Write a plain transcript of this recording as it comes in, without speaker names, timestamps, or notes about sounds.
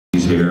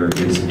here.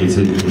 It's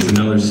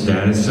another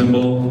status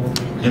symbol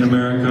in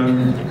America.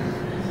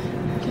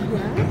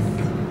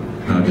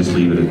 I'll just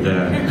leave it at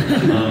that.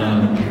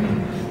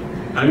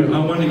 I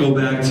want to go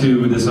back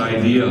to this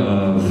idea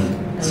of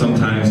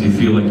sometimes you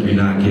feel like you're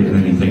not getting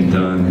anything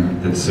done,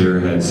 that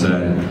Sarah had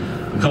said.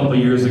 A couple of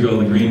years ago,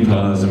 the Green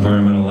Paws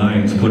Environmental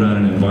Alliance put on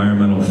an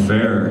environmental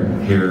fair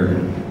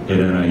here at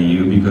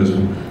NIU because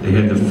they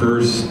had the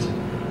first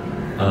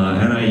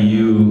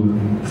NIU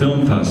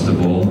film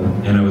festival,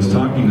 and I was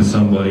talking to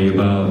somebody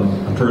about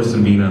a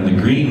person being on the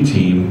green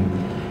team,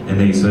 and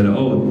they said,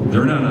 oh,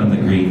 they're not on the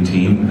green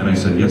team, and I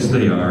said, yes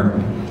they are.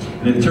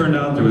 And it turned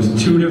out there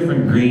was 2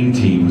 different green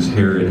teams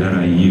here at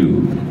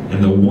NIU,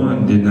 and the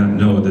one did not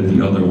know that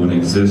the other one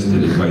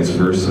existed, and vice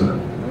versa.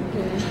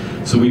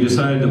 So we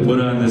decided to put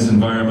on this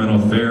environmental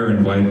fair,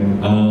 invite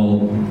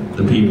all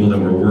the people that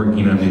were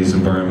working on these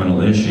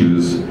environmental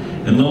issues,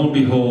 and lo and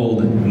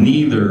behold,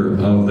 neither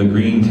of the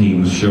green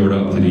teams showed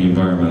up to the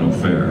environmental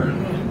fair.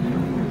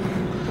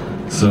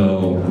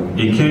 So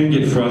it can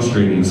get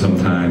frustrating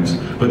sometimes,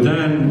 but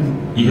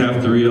then you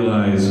have to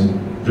realize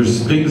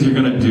there's things you're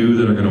going to do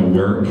that are going to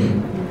work,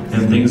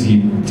 and things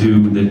you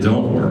do that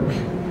don't work.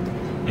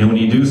 And when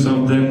you do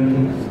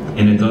something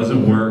and it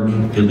doesn't work,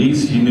 at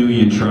least you knew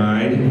you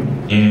tried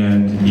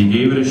and you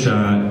gave it a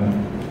shot,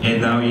 and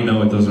now you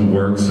know it doesn't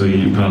work, so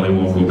you probably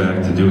won't go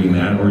back to doing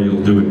that, or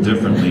you'll do it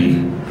differently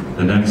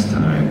the next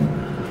time.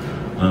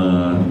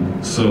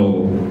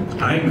 So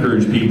I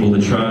encourage people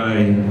to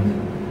try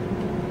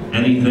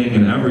anything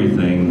and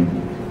everything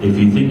if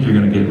you think you're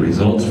going to get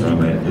results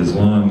from it, as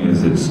long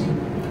as it's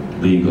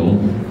legal,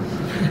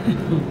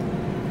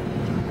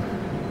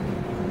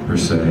 per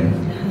se.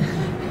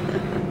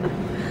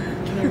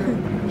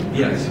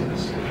 Yes.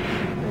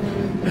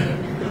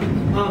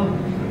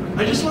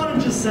 I just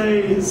wanted to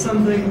say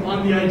something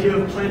on the idea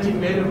of planting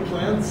native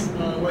plants,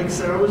 like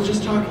Sarah was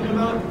just talking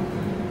about.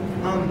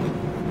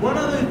 One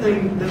other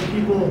thing that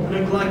people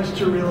neglect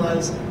to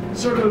realize,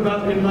 sort of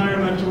about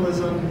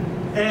environmentalism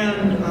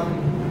and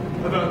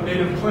about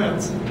native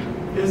plants,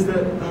 is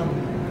that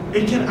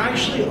it can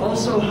actually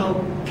also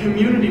help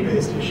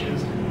community-based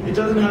issues. It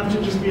doesn't have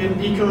to just be an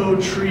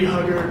eco-tree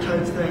hugger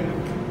type thing.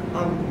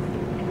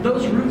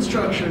 Those root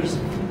structures,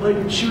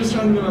 like she was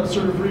talking about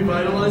sort of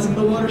revitalizing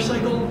the water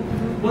cycle,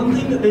 one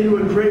thing that they do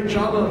a great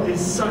job of is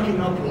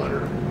sucking up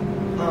water.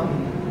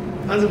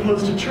 As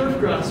opposed to turf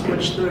grass,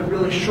 which the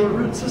really short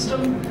root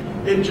system,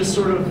 it just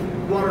sort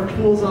of, water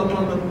pools up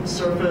on the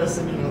surface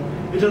and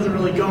it doesn't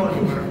really go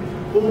anywhere.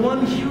 Well,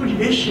 one huge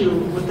issue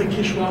with the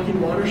Kishwaukee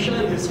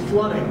watershed is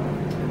flooding.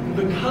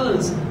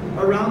 Because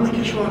around the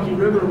Kishwaukee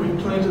River we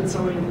planted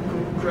so many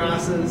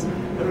grasses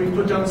and we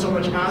put down so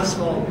much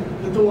asphalt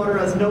that the water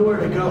has nowhere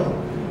to go.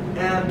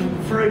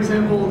 And for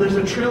example, there's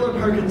a trailer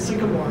park in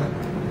Sycamore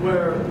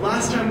where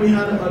last time we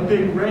had a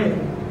big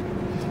rain,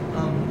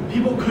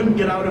 people couldn't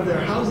get out of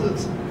their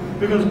houses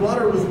because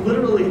water was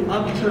literally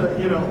up to,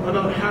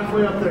 about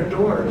halfway up their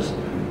doors,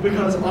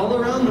 because all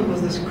around them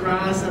was this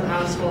grass and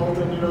asphalt,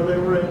 and they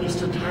were in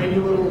just a tiny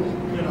little,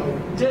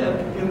 dip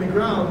in the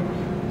ground,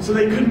 so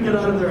they couldn't get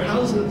out of their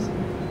houses.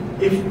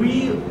 If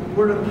we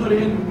were to put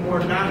in more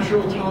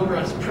natural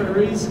tallgrass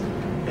prairies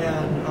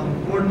and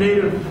more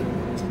native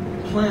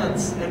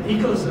plants and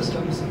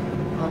ecosystems,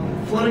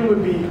 flooding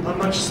would be a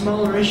much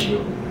smaller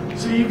issue.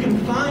 So you can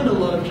find a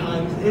lot of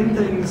times in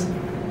things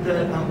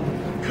that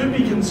could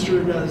be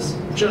construed as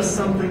just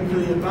something for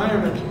the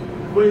environment,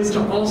 ways to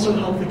also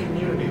help the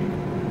community.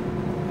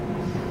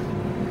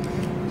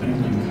 Thank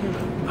you.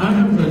 I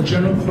have a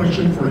general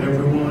question for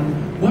everyone.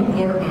 What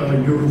are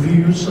your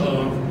views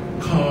of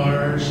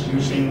cars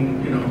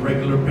using,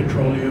 regular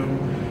petroleum,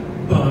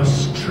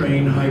 bus,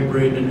 train,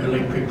 hybrid, and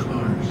electric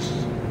cars?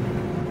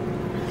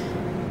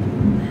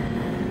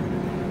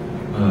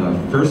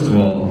 First of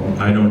all,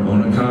 I don't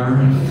own a car.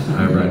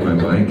 I ride my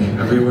bike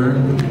everywhere.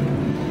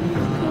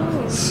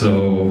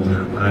 So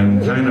I'm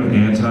kind of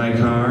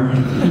anti-car.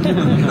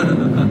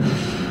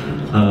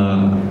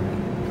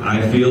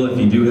 I feel if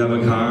you do have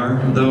a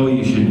car, though,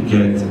 you should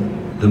get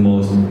the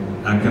most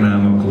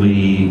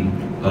economically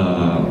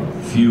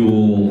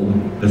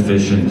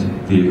fuel-efficient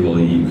vehicle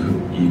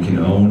you can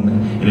own.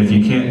 And if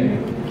you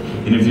can't,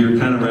 and if you're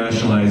kind of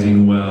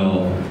rationalizing,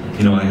 well,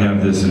 I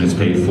have this and it's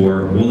paid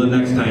for, well, the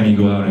next time you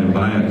go out and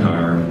buy a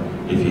car,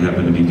 if you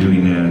happen to be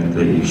doing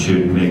that you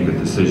should make a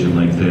decision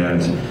like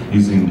that,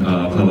 using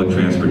public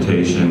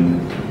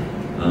transportation.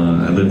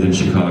 I lived in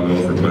Chicago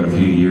for quite a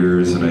few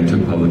years, and I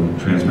took public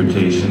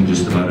transportation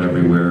just about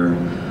everywhere.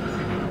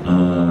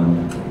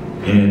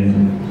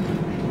 And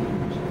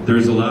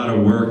there's a lot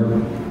of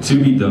work to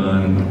be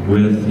done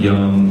with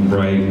young,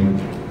 bright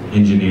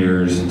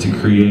engineers to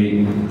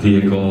create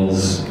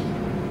vehicles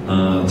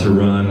to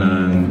run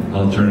on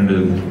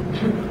alternative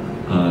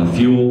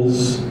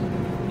fuels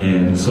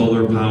and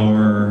solar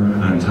power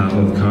on top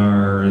of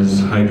cars,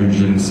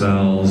 hydrogen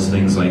cells,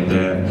 things like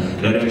that.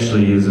 That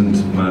actually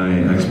isn't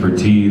my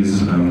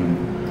expertise.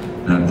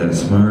 I'm not that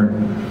smart.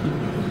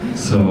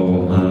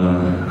 So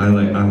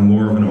I'm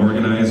more of an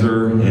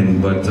organizer,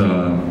 but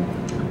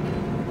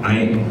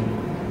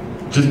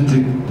just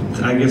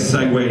to, I guess,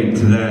 segue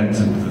to that,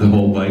 to the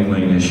whole bike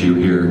lane issue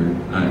here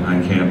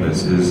on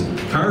campus, is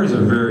cars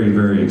are very,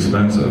 very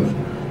expensive.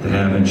 To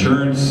have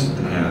insurance,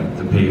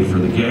 to pay for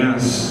the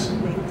gas,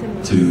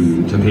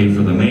 to pay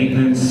for the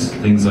maintenance,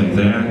 things like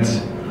that.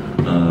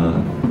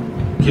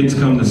 Kids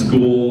come to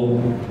school,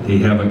 they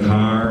have a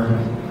car,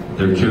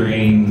 they're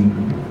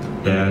carrying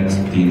that,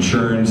 the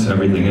insurance,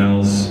 everything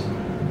else.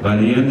 By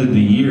the end of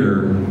the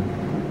year,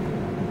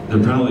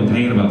 they're probably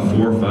paying about $4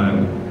 or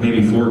 $5,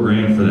 maybe $4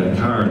 grand for that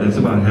car. That's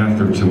about half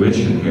their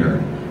tuition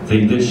here. If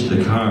they ditched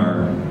the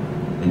car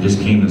and just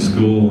came to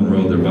school and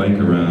rode their bike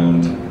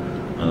around,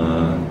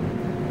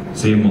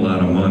 save them a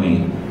lot of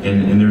money.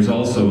 And there's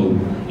also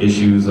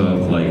issues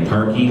of like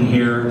parking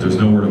here. There's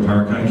nowhere to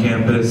park on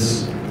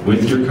campus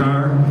with your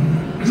car.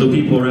 So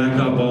people rack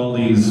up all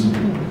these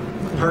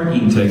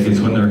parking tickets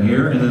when they're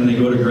here, and then they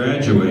go to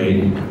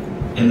graduate,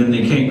 and then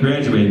they can't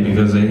graduate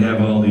because they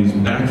have all these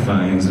back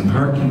fines and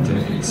parking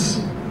tickets.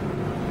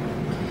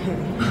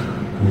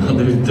 Well,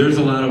 there's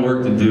a lot of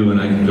work to do,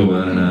 and I can go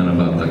on and on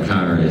about the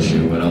car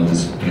issue, but I'll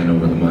just hand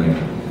over the mic.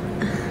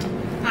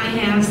 I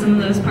have some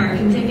of those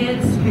parking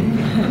tickets.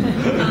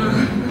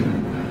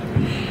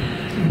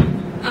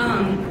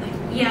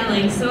 Yeah,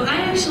 like, so I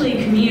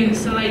actually commute,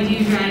 so I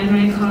do drive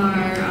my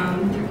car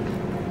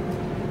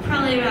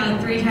probably about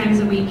 3 times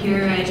a week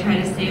here. I try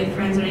to stay with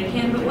friends when I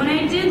can, but when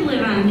I did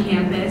live on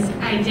campus,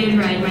 I did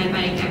ride my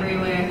bike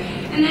everywhere.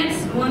 And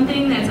that's one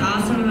thing that's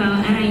awesome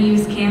about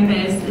NIU's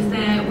campus, is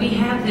that we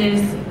have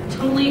this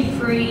totally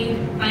free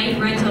bike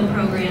rental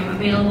program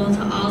available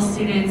to all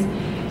students.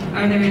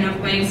 Are there enough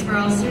bikes for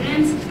all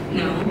students?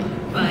 No,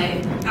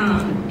 but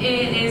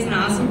it is an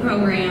awesome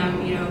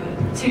program, you know,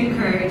 to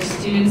encourage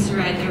students to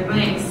ride their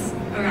bikes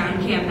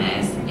around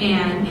campus.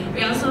 And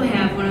we also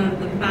have one of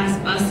the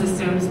best bus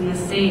systems in the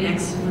state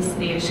next to the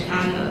city of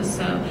Chicago.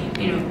 So,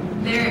 you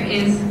know, there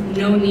is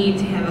no need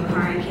to have a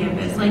car on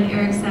campus. Like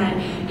Eric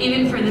said,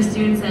 even for the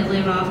students that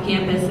live off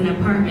campus in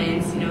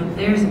apartments, you know,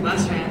 there's a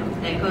bus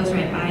route that goes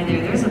right by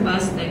there. There's a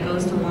bus that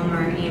goes to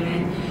Walmart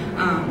even.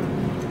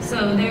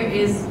 So there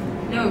is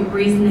no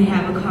reason to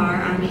have a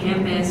car on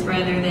campus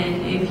rather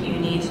than if you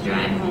need to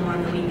drive home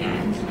on the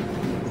weekend.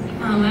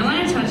 I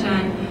want to touch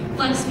on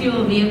flex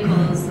fuel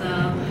vehicles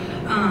though.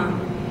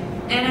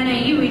 At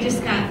NIU we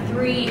just got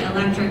 3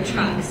 electric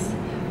trucks.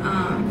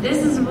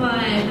 This is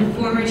what the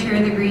former chair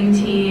of the Green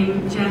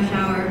Team, Jeff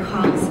Dower,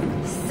 calls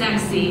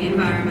sexy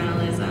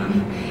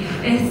environmentalism.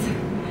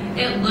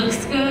 It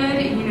looks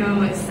good, you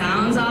know, it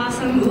sounds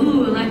awesome,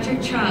 ooh,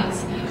 electric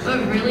trucks,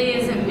 but really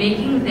is it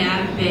making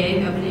that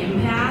big of an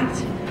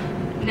impact?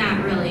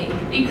 Not really,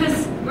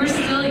 because we're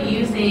still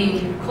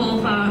using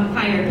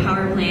coal-fired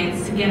power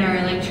plants to get our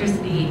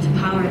electricity to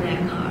power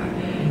that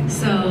car.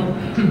 So,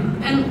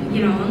 and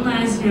you know,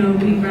 unless, you know,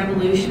 we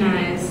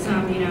revolutionize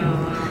some, you know,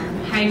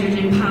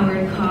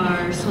 hydrogen-powered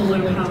car,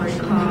 solar-powered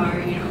car,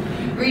 you know,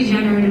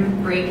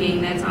 regenerative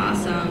braking, that's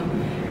awesome.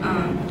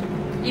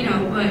 You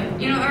know,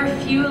 but, you know, our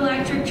few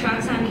electric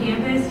trucks on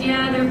campus,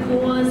 yeah, they're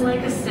cool as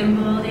like a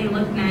symbol, they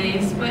look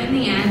nice, but in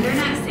the end, they're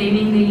not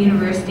saving the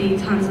university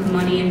tons of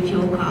money in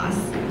fuel costs.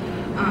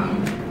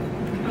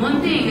 One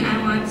thing I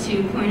want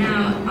to point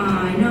out,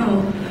 I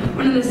know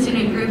one of the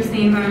student groups,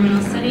 the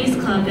Environmental Studies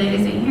Club, that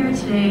isn't here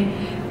today,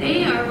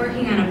 they are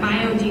working on a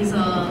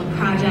biodiesel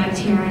project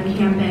here on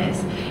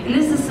campus. And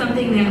this is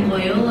something that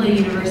Loyola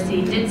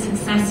University did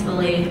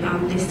successfully.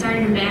 They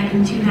started back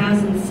in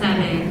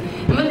 2007.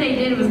 And what they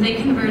did was they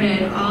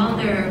converted all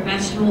their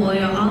vegetable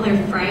oil, all their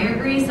fryer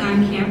grease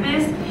on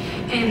campus.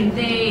 And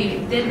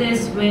they did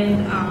this with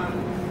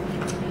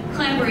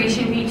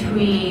collaboration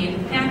between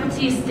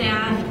faculty,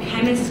 staff,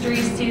 chemistry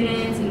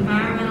students,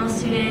 environmental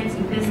students,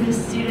 and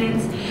business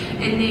students.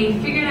 And they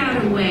figured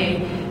out a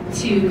way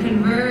to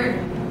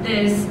convert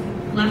this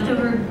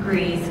leftover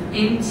grease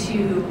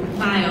into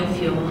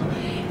biofuel.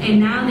 And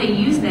now they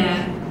use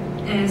that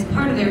as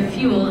part of their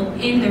fuel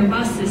in their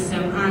bus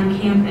system on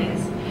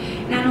campus.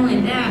 Not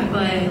only that,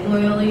 but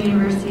Loyola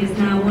University is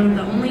now one of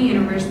the only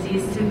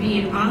universities to be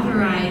an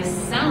authorized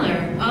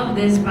seller of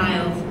this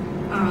biofuel.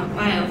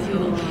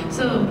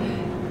 So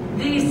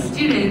these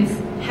students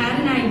had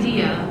an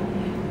idea,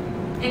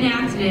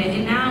 enacted it,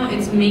 and now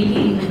it's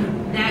making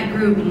that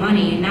group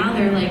money. And now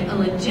they're like a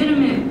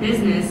legitimate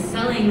business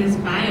selling this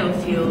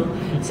biofuel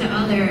to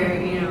other,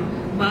 you know,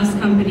 bus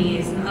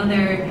companies and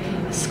other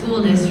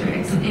school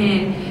districts.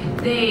 And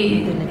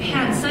they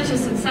had such a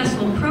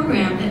successful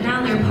program that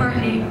now they're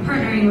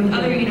partnering with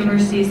other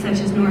universities such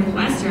as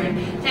Northwestern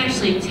to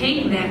actually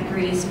take that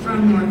grease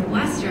from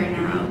Northwestern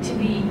now to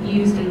be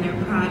used in their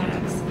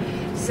products.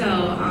 So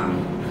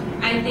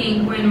I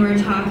think when we're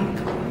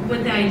talking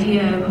with the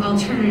idea of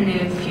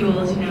alternative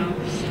fuels, you know,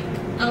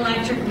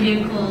 electric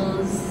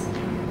vehicles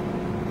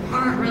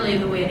aren't really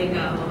the way to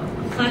go.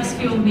 Flex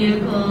fuel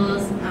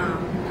vehicles,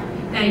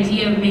 the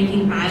idea of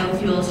making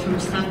biofuels from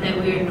stuff that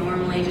we would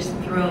normally just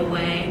throw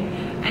away,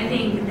 I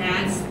think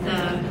that's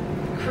the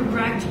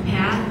correct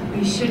path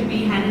we should be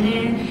headed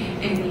in.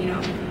 And, you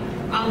know,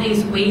 all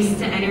these waste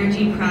to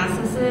energy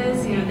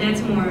processes, you know,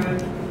 that's more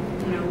of,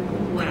 you know,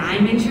 what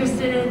I'm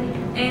interested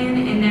in.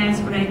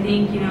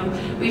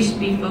 think, we should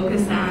be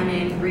focused on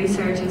in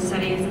research and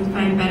studies and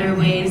find better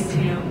ways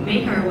to,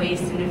 make our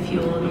waste into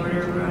fuel in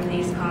order to run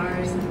these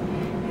cars.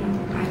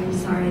 I'm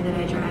sorry that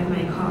I drive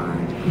my car.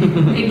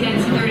 It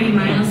gets 30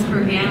 miles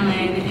per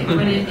gallon,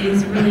 but it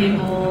is really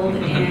old,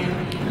 and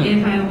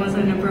if I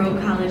wasn't a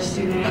broke college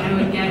student, I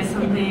would get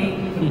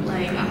something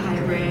like a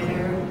hybrid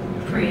or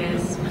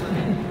Prius.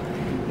 But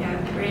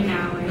yeah, right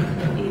now I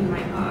need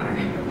my car.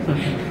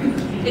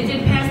 It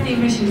did pass the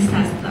emissions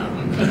test, though.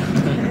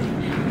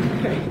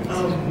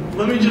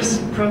 Let me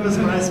just preface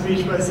my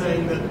speech by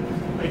saying that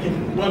I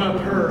can one-up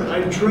her.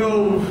 I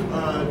drove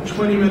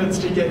 20 minutes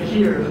to get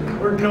here,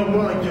 or no,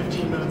 more like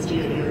 15 minutes to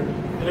get here,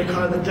 in a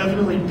car that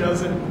definitely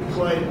doesn't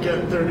quite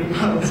get 30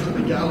 miles to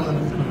the gallon,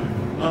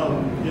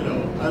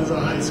 as a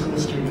high school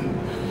student.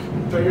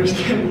 Beggars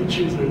can't be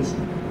choosers.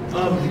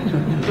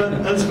 But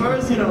as far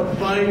as,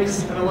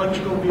 bikes and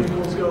electrical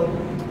vehicles go,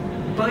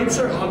 bikes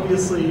are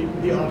obviously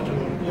the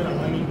optimum.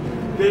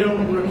 They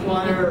don't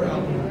require,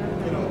 a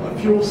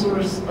fuel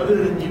source other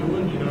than you,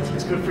 and, so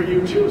it's good for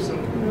you too, so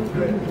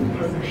great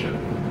partnership.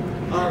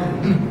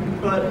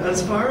 But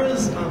as far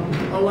as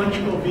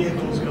electrical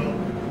vehicles go,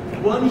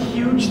 one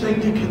huge thing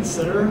to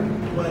consider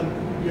when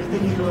you're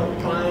thinking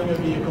about buying a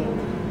vehicle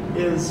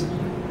is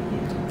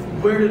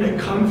where did it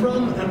come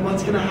from and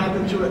what's going to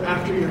happen to it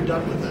after you're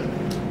done with it.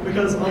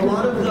 Because a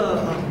lot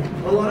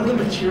of the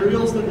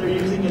materials that they're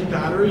using in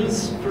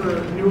batteries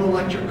for new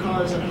electric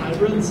cars and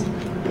hybrids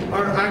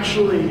are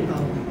actually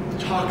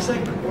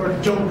toxic or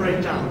don't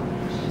break down.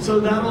 So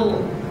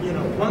that'll,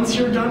 once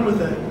you're done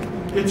with it,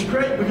 it's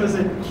great because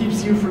it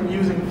keeps you from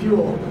using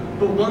fuel,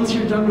 but once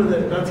you're done with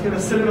it, that's going to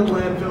sit in a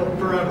landfill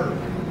forever.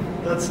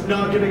 That's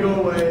not going to go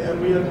away,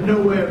 and we have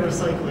no way of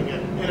recycling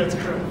it in its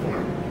current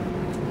form.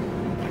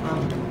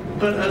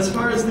 But as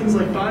far as things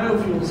like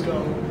biofuels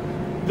go,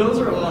 those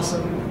are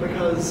awesome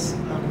because,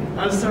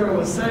 as Sarah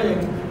was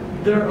saying,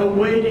 they're a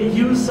way to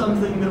use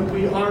something that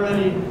we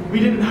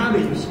didn't have a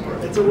use for.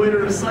 It's a way to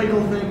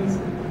recycle things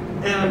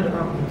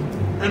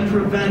and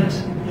prevent,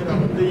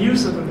 the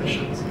use of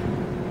emissions.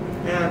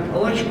 And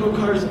electrical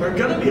cars are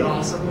going to be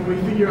awesome when we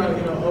figure out,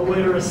 a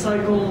way to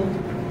recycle,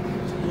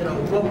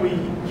 what we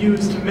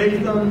use to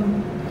make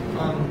them,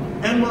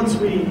 and once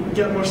we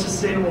get more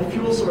sustainable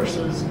fuel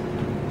sources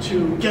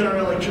to get our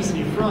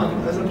electricity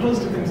from, as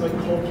opposed to things like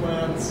coal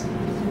plants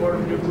or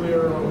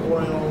nuclear or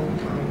oil,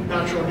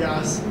 natural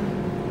gas.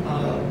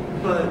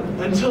 But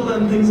until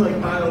then, things like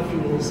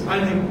biofuels,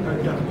 I think, are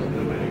definitely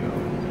the way to go.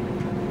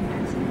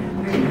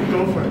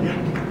 Go for it, yeah.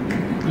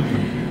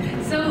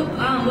 So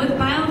with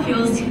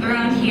biofuels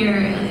around here,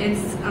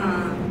 it's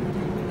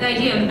the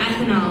idea of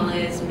ethanol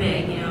is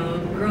big.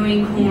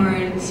 Growing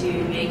corn to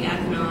make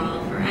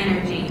ethanol for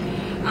energy.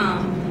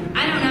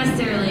 I don't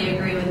necessarily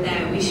agree with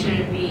that. We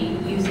shouldn't be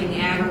using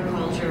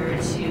agriculture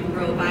to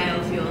grow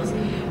biofuels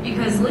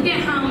because look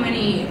at how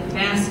many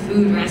fast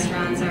food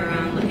restaurants are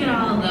around. Look at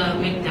all the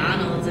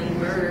McDonald's and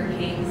Burger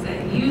Kings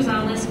that use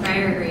all this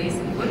fire grease.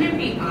 Wouldn't it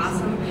be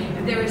awesome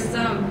if there was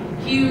some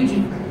huge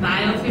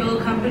biofuel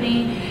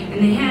company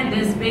and they had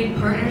this big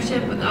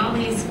partnership with all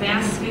these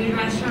fast food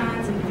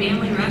restaurants and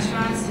family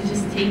restaurants to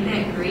just take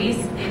that grease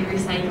and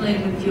recycle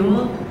it into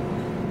fuel?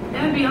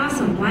 That would be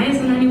awesome. Why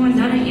hasn't anyone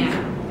done it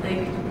yet?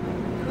 Like,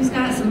 who's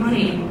got some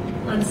money?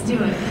 Let's do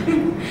it.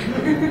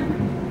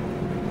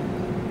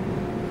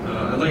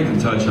 I'd like to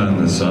touch on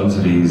the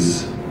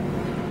subsidies,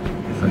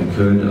 if I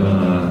could.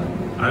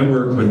 I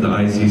work with the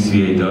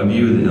ICCAW,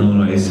 the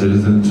Illinois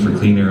Citizens for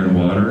Clean Air and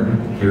Water,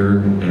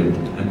 here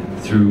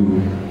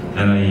through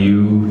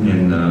NIU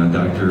and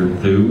Dr.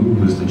 Thu,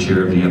 who's the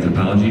chair of the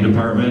anthropology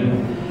department.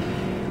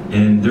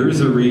 And there's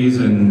a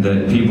reason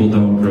that people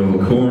don't grow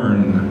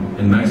corn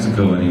in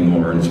Mexico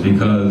anymore. It's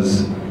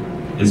because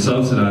it's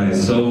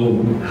subsidized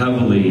so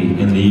heavily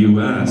in the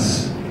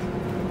U.S.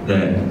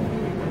 that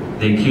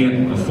they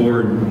can't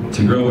afford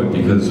to grow it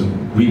because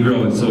we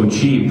grow it so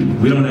cheap.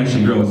 We don't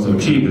actually grow it so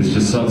cheap, it's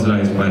just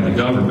subsidized by the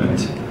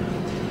government.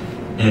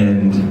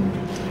 And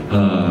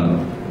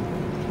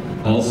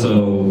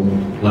also,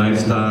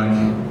 livestock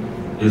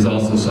is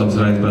also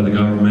subsidized by the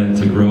government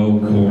to grow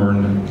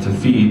corn to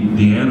feed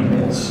the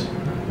animals,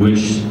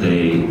 which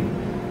they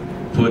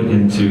put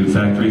into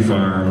factory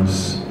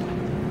farms,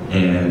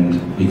 and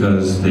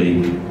because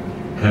they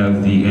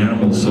have the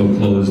animals so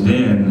closed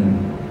in,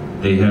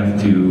 they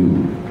have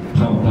to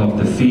pump up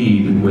the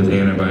feed with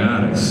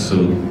antibiotics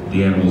so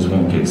the animals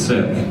won't get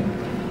sick.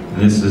 And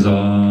this is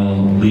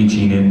all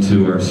leaching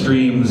into our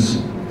streams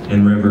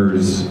and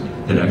rivers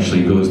that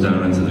actually goes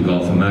down into the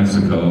Gulf of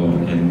Mexico.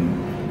 And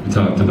we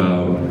talked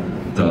about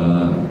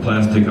the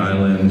plastic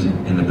island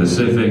in the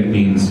Pacific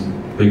being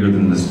bigger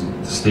than the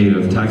state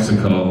of Texas.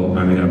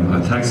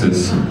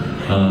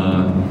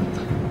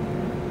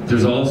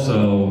 There's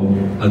also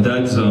a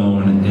dead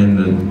zone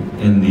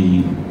in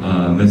the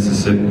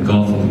Mississippi,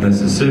 Gulf of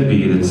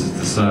Mississippi that's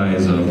the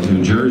size of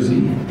New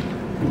Jersey.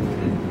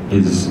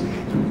 It is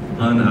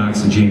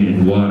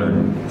unoxygenated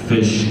water.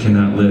 Fish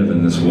cannot live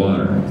in this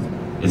water.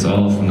 It's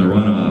all from the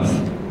runoff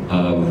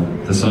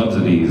of the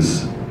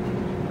subsidies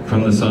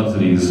from the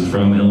subsidies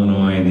from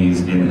Illinois and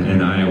in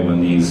Iowa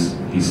and these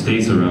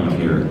states around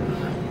here.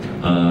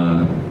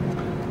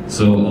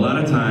 So a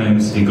lot of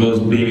times it goes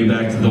maybe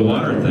back to the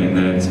water thing,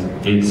 that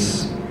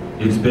it's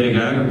big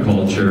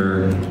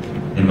agriculture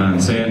in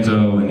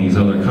Monsanto and these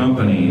other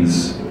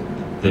companies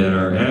that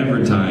are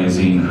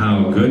advertising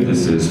how good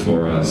this is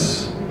for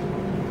us.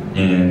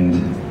 And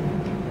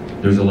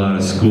there's a lot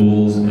of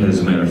schools, as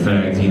a matter of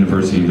fact, the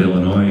University of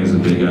Illinois is a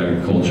big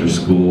agriculture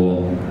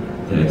school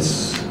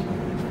that's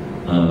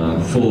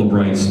full of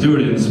bright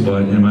students,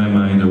 but in my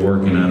mind they're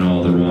working on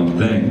all the wrong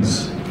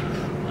things.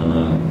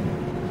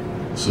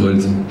 So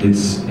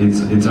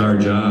it's our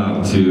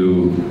job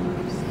to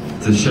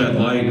shed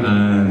light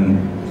on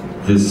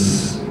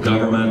this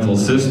governmental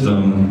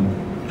system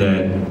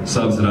that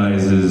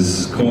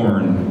subsidizes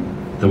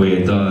corn the way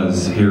it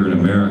does here in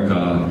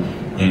America.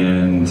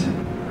 And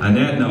on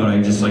that note,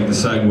 I'd just like to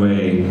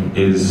segue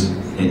is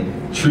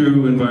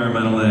true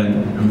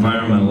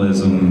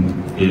environmentalism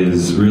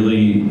is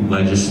really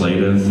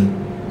legislative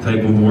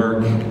type of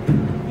work.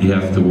 You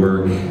have to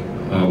work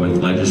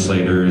with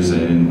legislators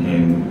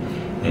and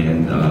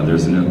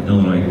there's an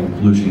Illinois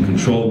Pollution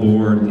Control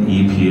Board, the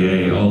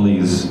EPA, all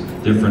these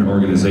different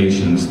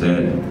organizations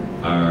that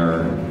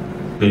are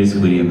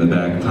basically in the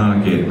back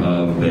pocket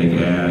of big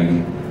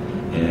ag,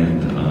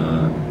 and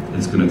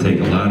it's going to take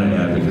a lot of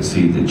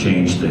advocacy to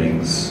change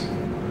things.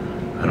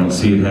 I don't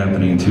see it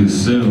happening too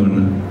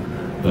soon,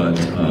 but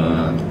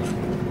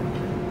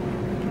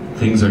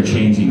things are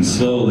changing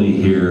slowly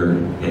here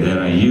at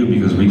NIU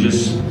because we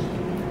just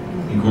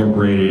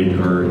incorporated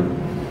or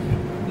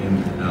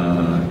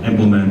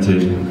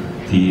implemented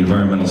the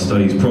environmental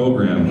studies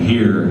program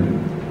here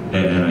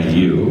at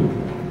NIU.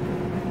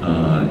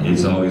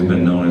 It's always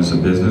been known as a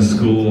business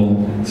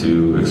school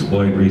to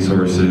exploit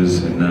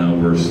resources, and now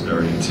we're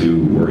starting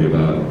to worry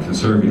about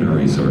conserving our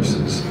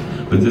resources.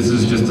 But this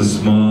is just a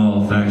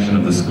small faction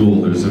of the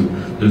school. There's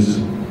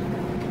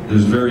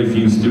very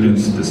few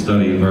students that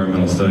study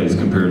environmental studies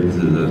compared to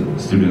the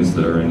students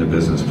that are in the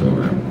business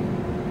program.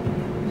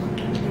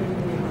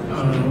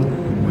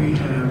 We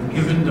have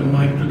given the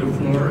mic to the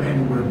floor,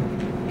 and we're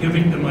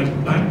giving the mic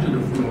back to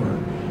the floor.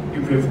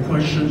 If you have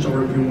questions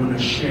or if you want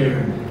to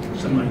share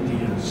some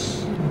ideas.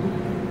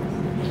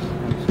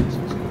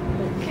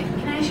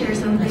 Can I share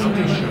something about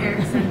what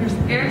Eric said?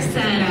 Eric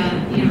said,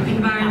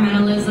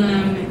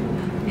 environmentalism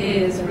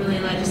is really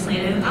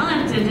legislative. I'll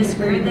have to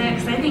disagree with that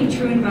because I think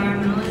true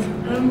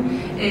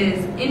environmentalism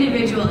is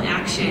individual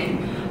action.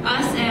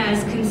 Us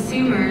as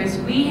consumers,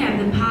 we have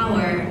the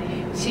power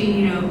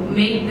to,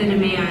 make the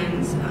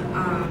demands,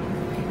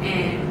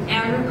 and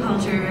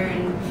agriculture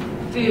and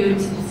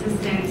food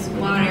subsistence,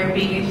 water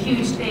being a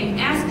huge thing.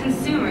 As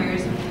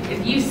consumers,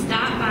 if you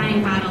stop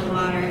buying bottled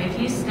water, if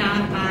you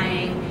stop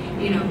buying,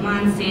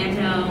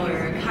 Monsanto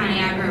or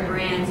Conagra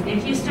brands, and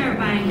if you start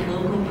buying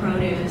local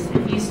produce,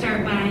 if you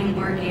start buying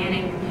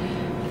organic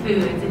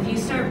foods, if you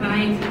start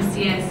buying from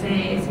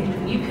CSAs,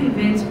 if you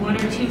convince one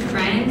or two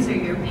friends or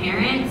your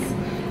parents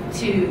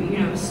to,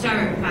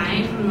 start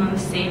buying from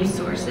those same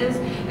sources,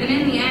 then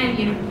in the end,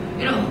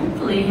 it'll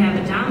hopefully have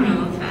a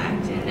domino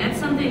effect. And that's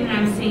something that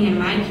I'm seeing in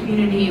my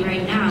community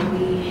right now.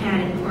 We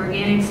had an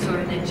organic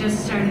store that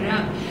just started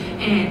up,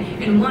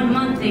 and in 1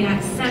 month they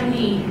got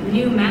 70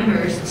 new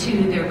members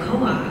to their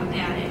co-op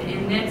added,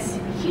 and that's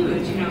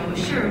huge.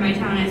 Sure, my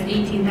town has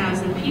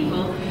 18,000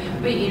 people,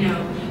 but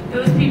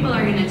those people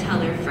are going to tell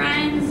their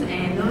friends,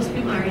 and those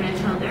people are going to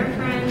tell their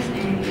friends,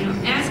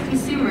 and as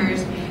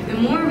consumers, the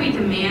more we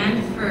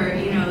demand for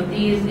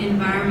these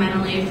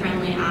environmentally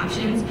friendly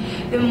options,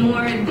 the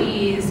more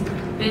these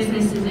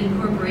businesses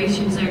and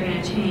corporations are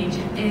going to change.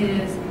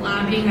 Is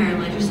lobbying our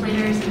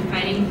legislators and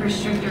fighting for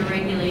stricter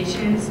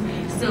regulations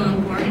still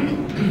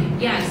important?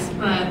 Yes,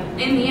 but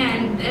in the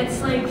end,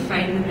 it's like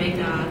fighting the big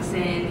dogs.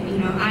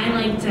 And I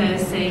like to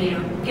say,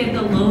 get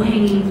the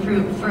low-hanging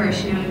fruit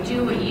first.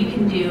 Do what you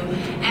can do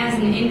as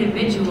an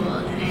individual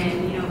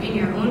and in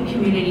your own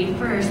community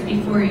first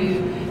before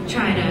you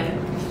try to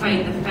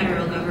fight the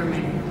federal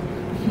government.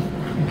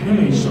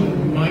 Okay, so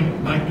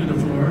Mike, back to the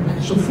floor.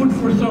 So food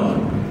for thought.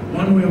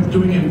 One way of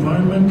doing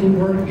environmental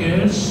work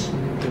is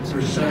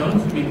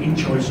yourself making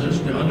choices.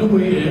 The other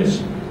way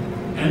is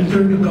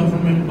enter the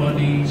government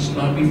bodies,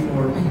 lobby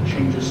for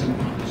changes in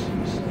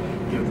policies.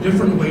 You have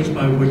different ways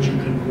by which you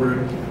can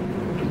work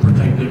to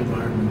protect the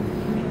environment.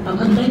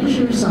 I'd like to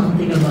share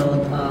something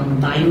about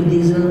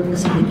biodiesel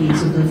as in the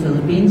case of the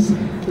Philippines.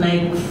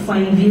 Like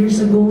 5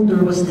 years ago,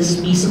 there was this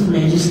piece of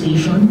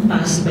legislation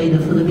passed by the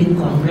Philippine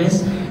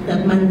Congress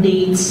that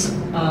mandates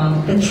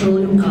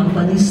petroleum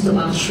companies to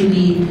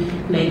actually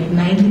like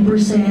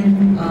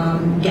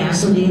 90%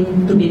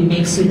 gasoline to be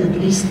mixed with at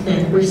least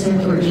 10%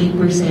 or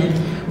 8%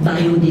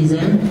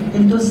 biodiesel.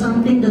 And it was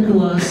something that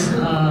was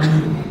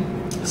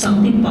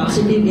something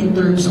positive in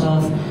terms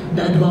of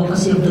the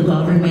advocacy of the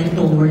government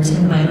towards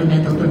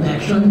environmental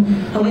protection.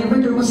 However,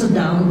 there was a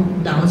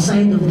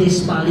downside of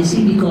this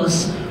policy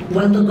because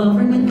while the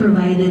government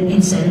provided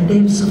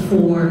incentives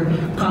for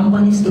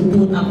companies to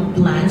put up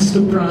plants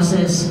to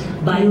process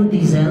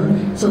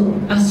biodiesel, so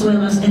as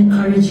well as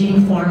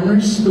encouraging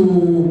farmers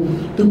to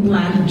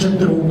plant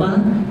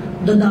jatropha,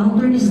 the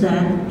downturn is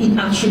that it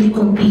actually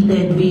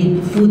competed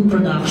with food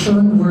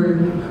production, where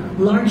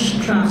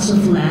large tracts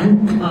of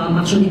land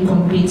actually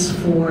competes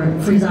for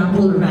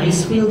example,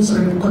 rice fields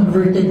are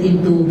converted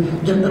into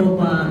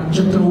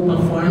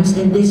jatropha farms,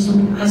 and this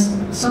has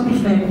some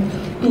effect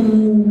to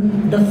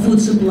the food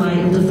supply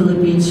of the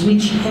Philippines,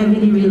 which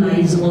heavily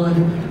relies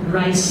on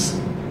rice.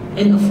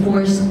 And of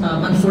course,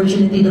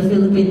 unfortunately, the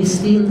Philippines is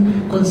still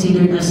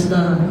considered as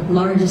the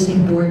largest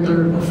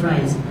importer of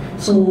rice.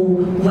 So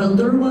while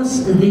there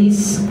was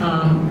this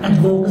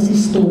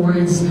advocacy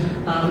towards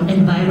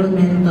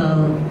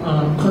environmental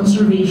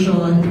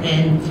conservation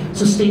and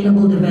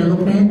sustainable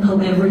development,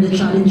 however, the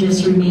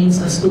challenges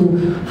remains as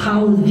to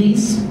how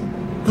these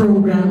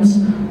programs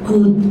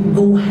could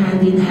go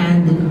hand in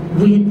hand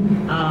with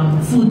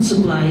food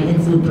supply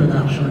and food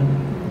production.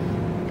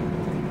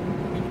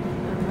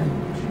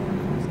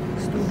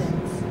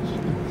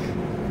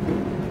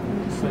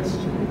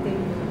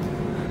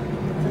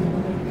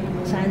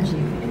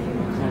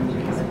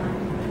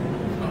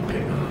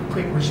 Okay,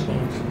 quick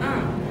response.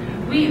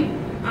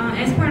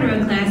 As part of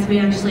a class, we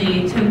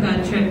actually took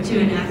a trip to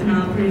an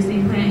ethanol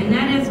producing plant, and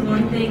that is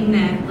one thing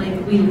that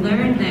we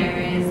learned there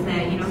is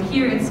that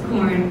here it's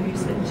corn.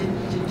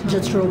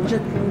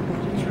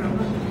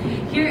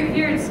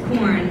 Here it's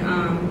corn,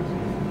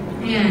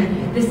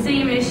 and the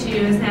same issue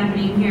is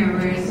happening here.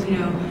 Whereas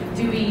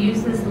do we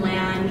use this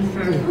land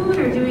for food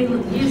or do we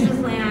use this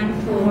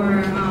land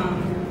for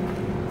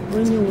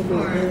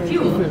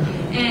fuel?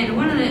 And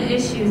one of the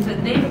issues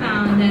that they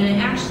found that it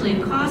actually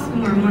cost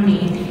more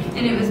money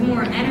and it was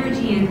more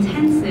energy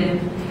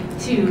intensive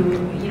to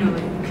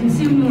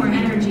consume more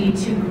energy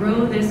to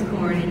grow this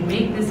corn and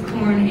make this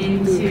corn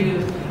into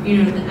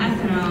the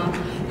ethanol,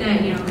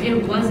 that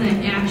it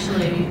wasn't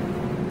actually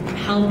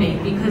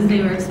helping because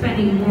they were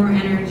expending more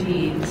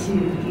energy to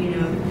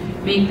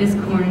make this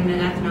corn into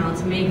ethanol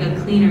to make a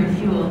cleaner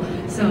fuel.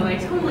 So I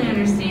totally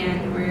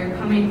understand where you're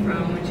coming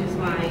from, which is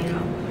why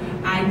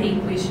I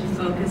think we should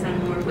focus on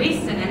more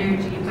waste to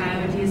energy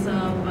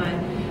biodiesel. But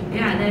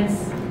yeah,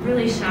 that's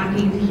really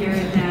shocking to hear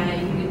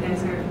that you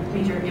guys are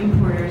major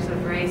importers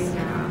of rice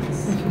now.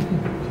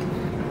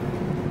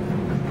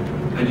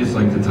 I'd just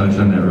like to touch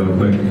on that real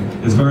quick.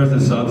 As far as the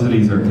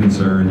subsidies are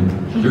concerned,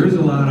 there's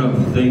a lot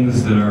of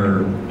things that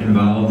are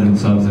involved in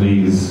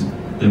subsidies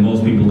that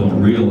most people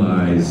don't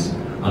realize.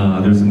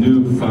 There's a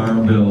new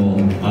farm bill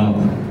up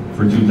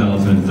for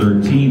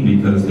 2013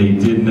 because they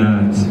did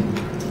not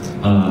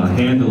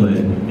handle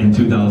it in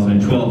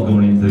 2012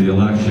 going into the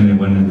election. It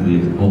went into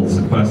the whole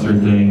sequester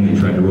thing. They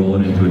tried to roll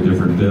it into a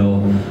different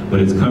bill, but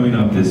it's coming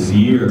up this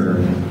year,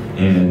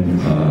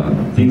 and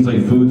things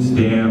like food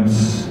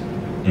stamps,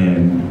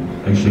 and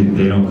actually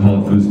they don't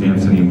call it food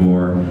stamps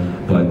anymore,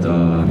 but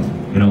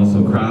and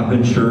also crop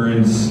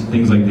insurance,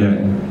 things like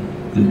that.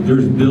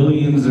 There's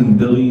billions and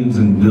billions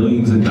and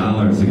billions of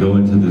dollars that go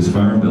into this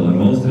farm bill, and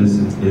most of this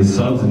is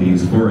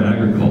subsidies for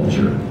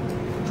agriculture.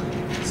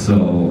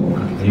 So,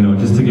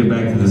 just to get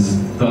back to this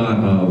thought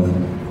of,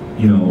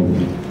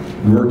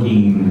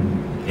 working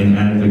and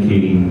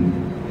advocating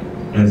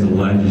as a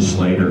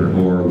legislator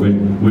or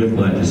with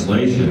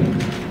legislation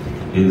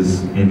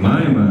is, in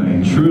my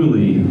mind,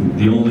 truly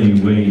the only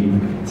way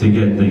to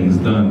get things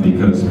done,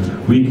 because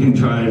we can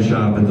try to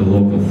shop at the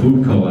local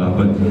food co-op,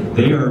 but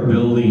they are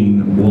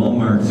building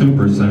Walmart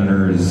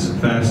supercenters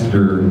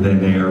faster than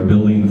they are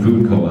building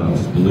food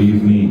co-ops,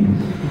 believe me.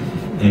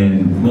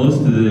 And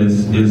most of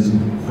this is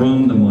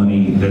from the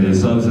money that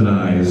is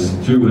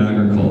subsidized through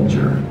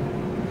agriculture.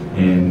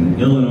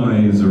 And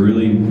Illinois is a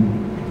really,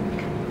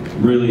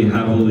 really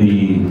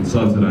heavily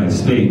subsidized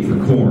state for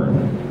corn.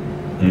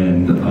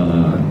 And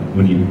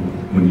when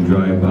you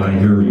drive by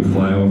here or you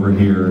fly over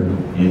here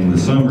in the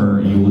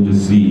summer, you will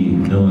just see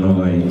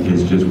Illinois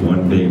is just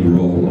one big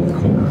roll of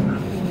corn.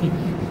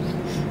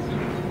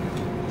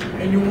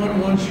 Anyone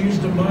wants to use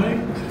the mic?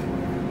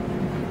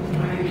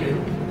 I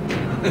do.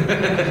 I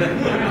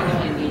don't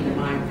really need the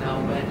mic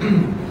though, but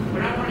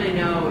what I want to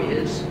know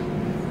is,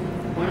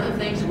 one of the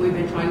things that we've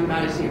been talking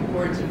about is the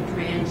importance of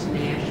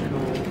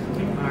transnational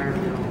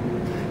environmental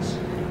movements.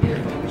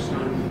 They're focused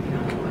on,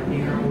 a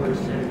narrower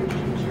set of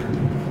issues, or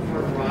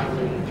more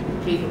broadly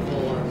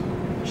capable of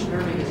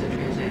serving as a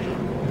transnational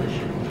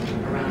coalition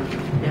around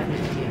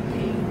definite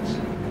campaigns.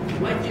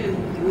 What do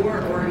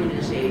your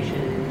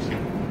organizations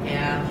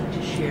have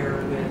to share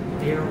with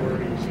their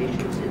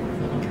organizations in the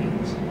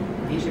Philippines?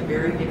 These are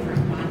very different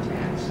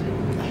contexts in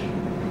which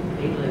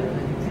they live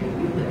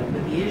and you live,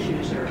 but the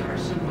issues are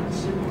somewhat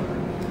similar.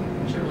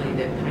 Certainly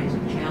the kinds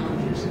of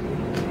challenges that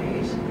people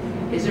face.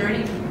 Is there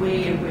any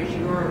way in which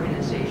your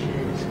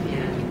organizations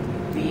can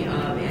be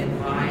of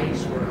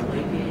advice or a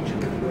linkage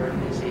with your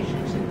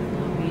organizations in the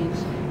Philippines,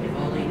 if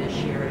only to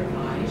share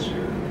advice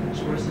or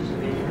sources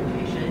of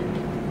information?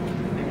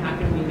 And how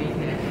can we make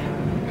that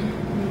happen?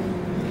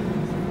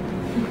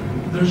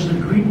 There's the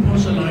Green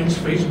Post Alliance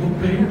Facebook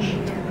page.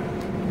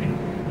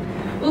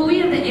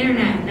 we have the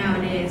internet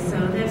nowadays, so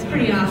that's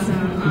pretty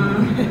awesome.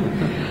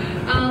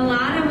 A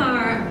lot of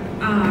our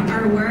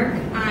work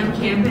on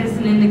campus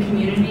and in the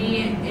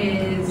community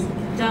is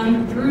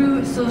done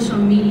through social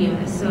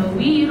media. So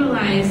we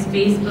utilize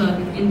Facebook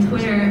and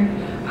Twitter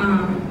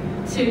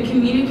to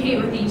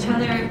communicate with each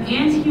other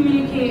and to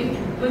communicate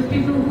with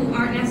people who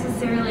aren't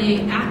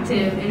necessarily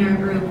active in our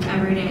group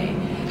every day.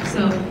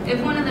 So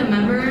if one of the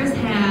members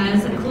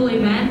has a cool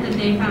event that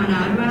they found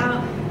out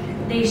about,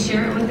 they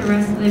share it with the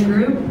rest of the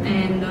group,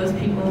 and those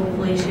people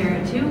hopefully share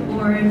it too.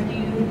 Or if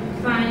you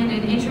find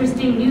an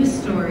interesting news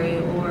story,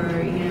 or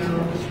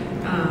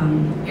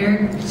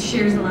Eric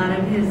shares a lot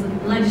of his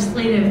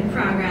legislative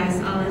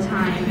progress all the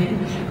time,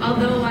 and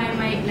although I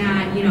might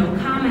not,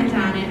 comment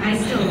on it, I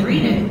still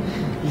read it.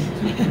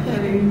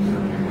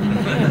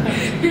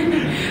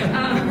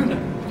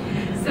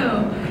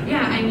 So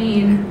yeah, I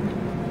mean,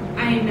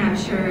 I'm not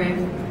sure if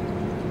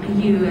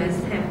you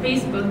guys have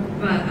Facebook,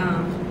 but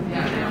oh,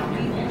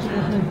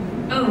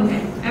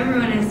 okay,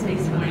 everyone has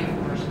Facebook.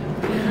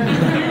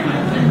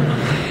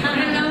 I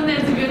don't know if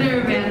that's a good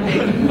or a bad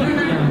thing.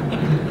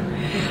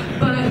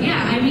 But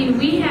yeah, I mean,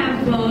 we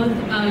have both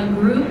a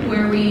group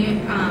where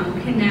we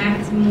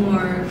connect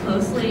more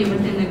closely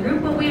within the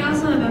group, but we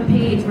also have a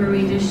page where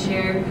we just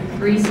share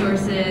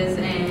resources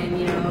and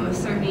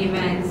certain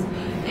events,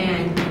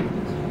 and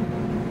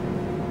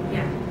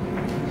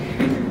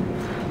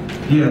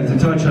yeah, to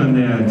touch on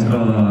that,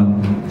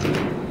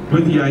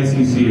 with the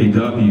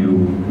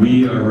ICCAW,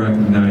 we are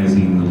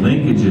recognizing the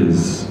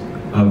linkages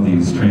of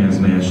these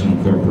transnational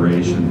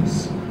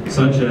corporations,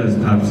 such as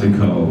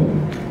PepsiCo,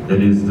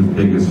 that is the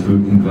biggest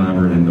food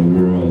conglomerate in the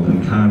world,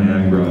 and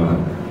ConAgra,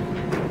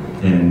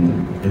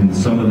 and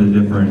some of the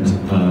different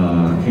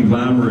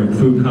conglomerate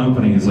food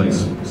companies like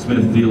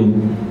Smithfield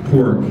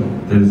Pork,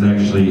 that is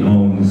actually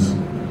owns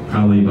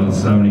probably about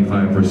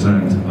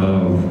 75%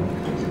 of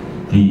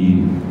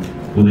the,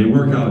 well, they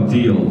work out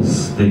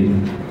deals. They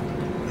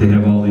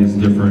have all these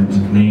different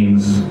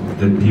names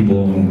that people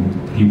own.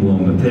 People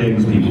own the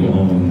pigs, people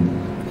own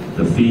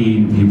the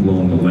feed, people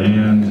own the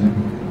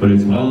land, but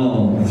it's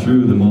all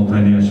through the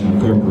multinational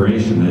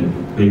corporation that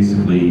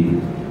basically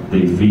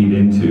they feed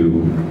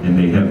into and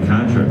they have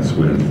contracts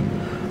with.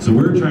 So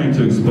we're trying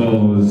to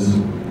expose,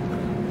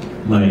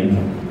 like,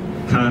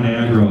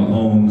 ConAgra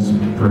owns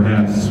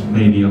perhaps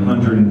maybe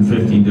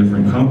 150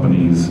 different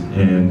companies,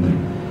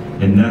 and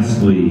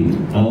Nestle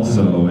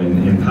also,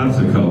 and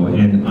PepsiCo,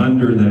 and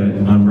under that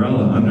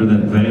umbrella, under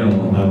that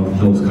veil of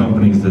those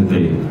companies that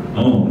they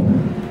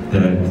own,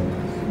 that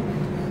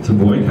to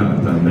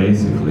boycott them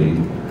basically,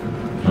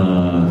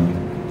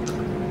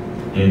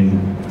 and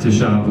to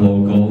shop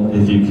local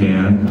if you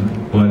can,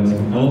 but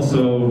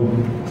also,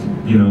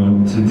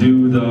 to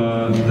do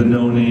the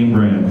no-name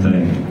brand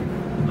thing.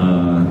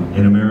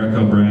 In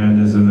America, brand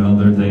is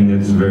another thing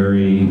that's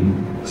very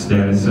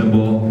status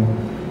symbol,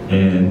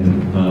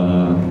 and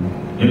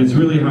it's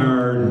really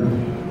hard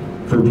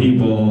for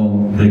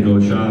people that go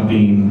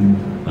shopping,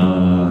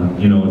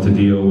 to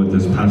deal with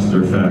this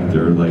pester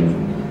factor. Like,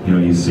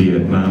 you see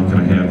it, Mom, can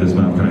I have this?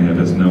 Mom, can I have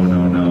this? No,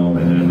 no, no.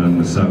 And then on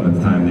the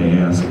 7th time they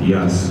ask,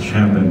 yes,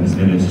 happens.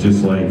 And it's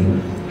just like,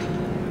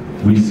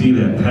 we see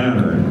that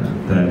pattern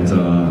that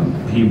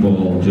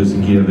people just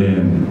give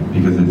in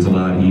because it's a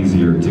lot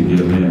easier to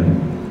give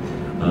in.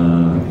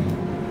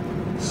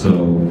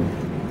 So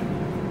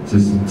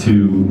just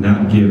to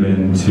not give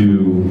in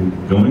to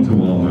going to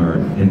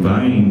Walmart and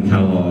buying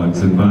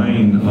Kellogg's and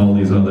buying all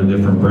these other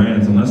different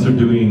brands unless they're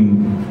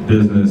doing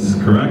business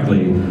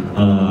correctly.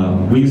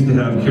 We used to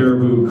have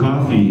Caribou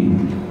Coffee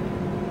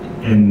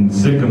in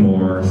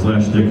Sycamore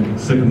slash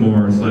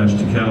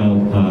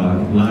DeKalb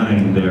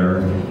line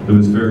there. It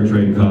was fair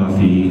trade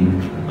coffee.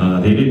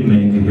 They didn't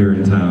make it here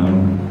in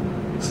town.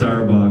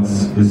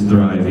 Starbucks is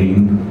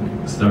thriving.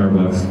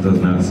 Starbucks does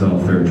not sell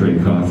fair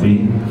trade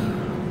coffee.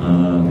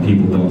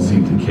 People don't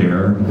seem to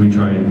care. We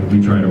try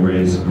to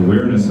raise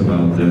awareness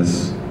about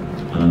this,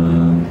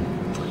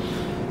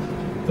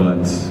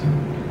 but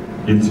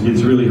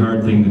it's a really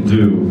hard thing to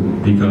do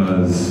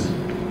because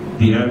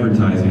the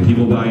advertising,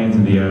 people buy into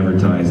the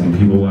advertising,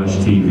 people watch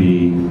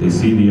TV, they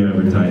see the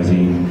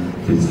advertising,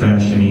 it's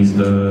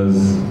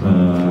fashionistas,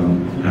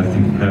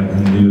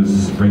 have the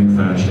news spring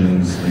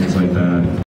fashions, and